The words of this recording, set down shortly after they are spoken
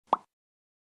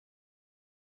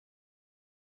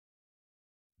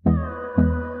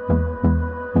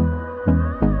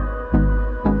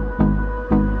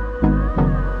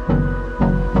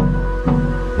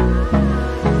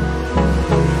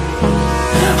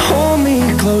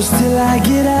close till I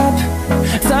get up.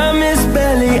 Time is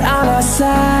barely on our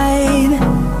side.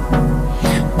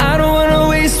 I don't wanna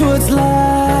waste what's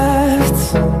left.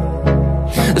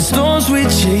 The storms we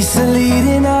chase are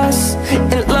leading us,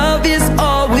 and love is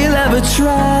all we'll ever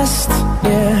trust.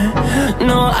 Yeah,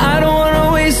 no, I don't wanna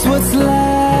waste what's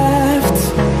left.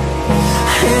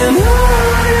 And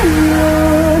on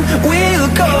we'll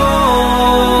go,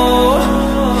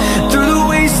 through the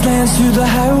wastelands, through the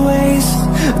highways,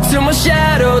 till my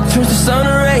shadow turns to sun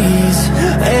rays.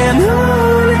 And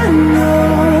on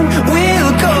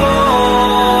we'll go,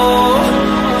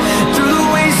 through the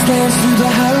wastelands, through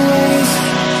the highways,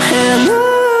 and on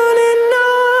we'll go.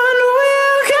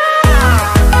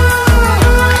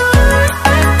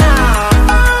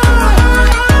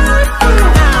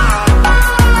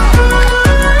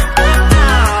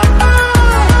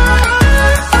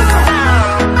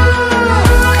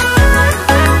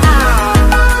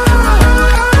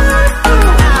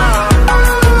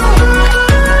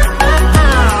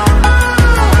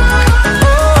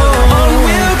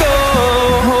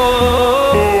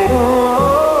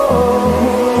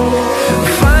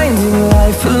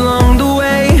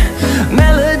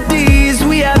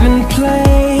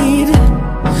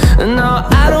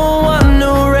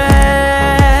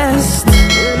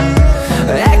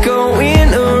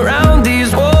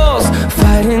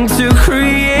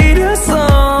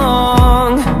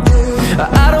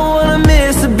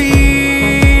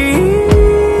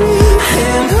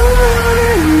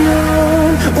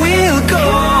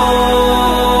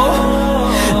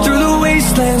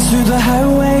 Through the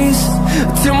highways,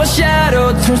 till my shadow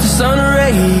turns to sun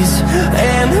rays.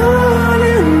 And on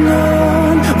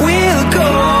we'll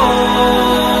go,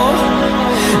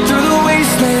 through the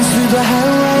wastelands, through the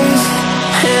highways,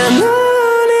 and on we'll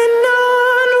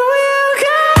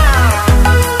go.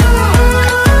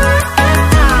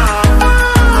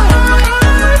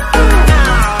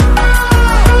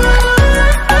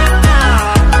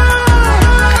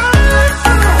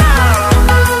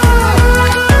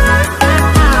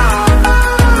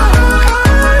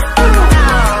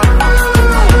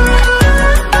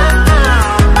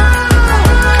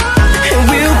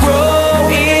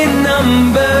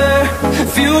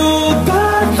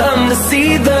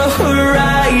 See the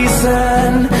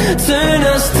horizon turn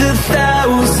us to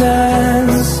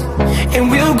thousands, and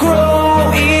we'll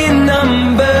grow in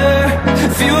number,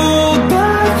 fueled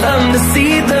by them. To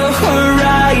see the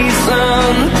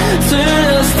horizon turn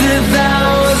us to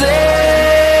thousands,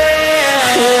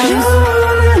 and on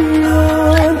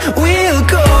we'll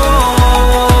go,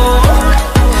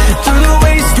 through the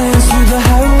wastelands, through the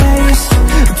highways,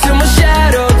 till my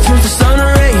shadow turns to sun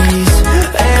rays.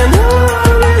 And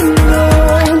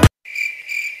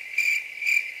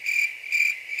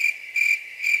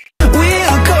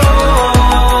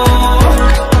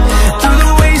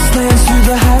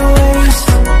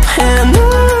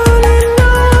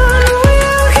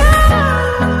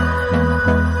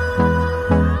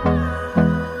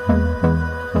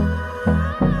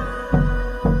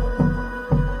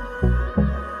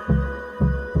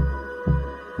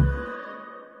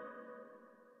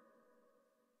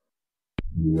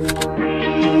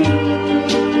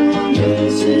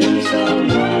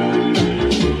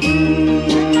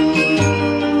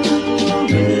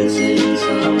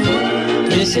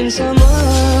missing someone,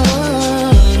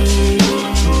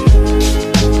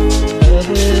 love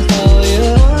with all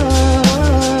your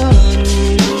heart.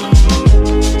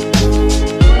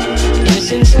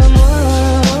 Missing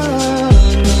someone,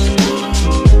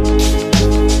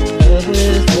 love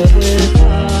with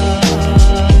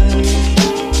heart.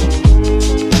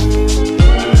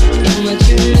 How much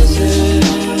you miss her,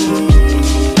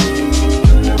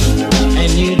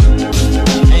 and you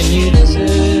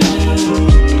deserve.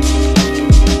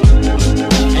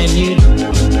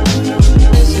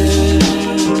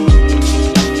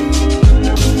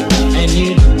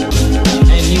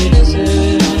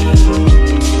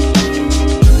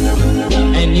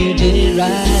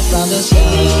 Right from the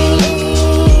start,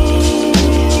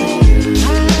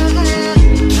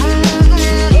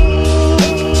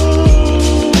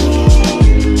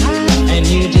 and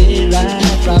you did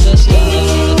right from the start.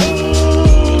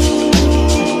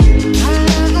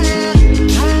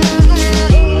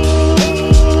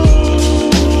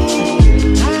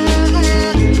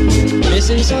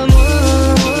 Missing someone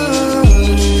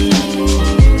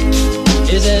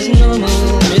is as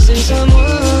normal. Missing someone,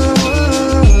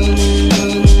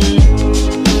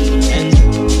 and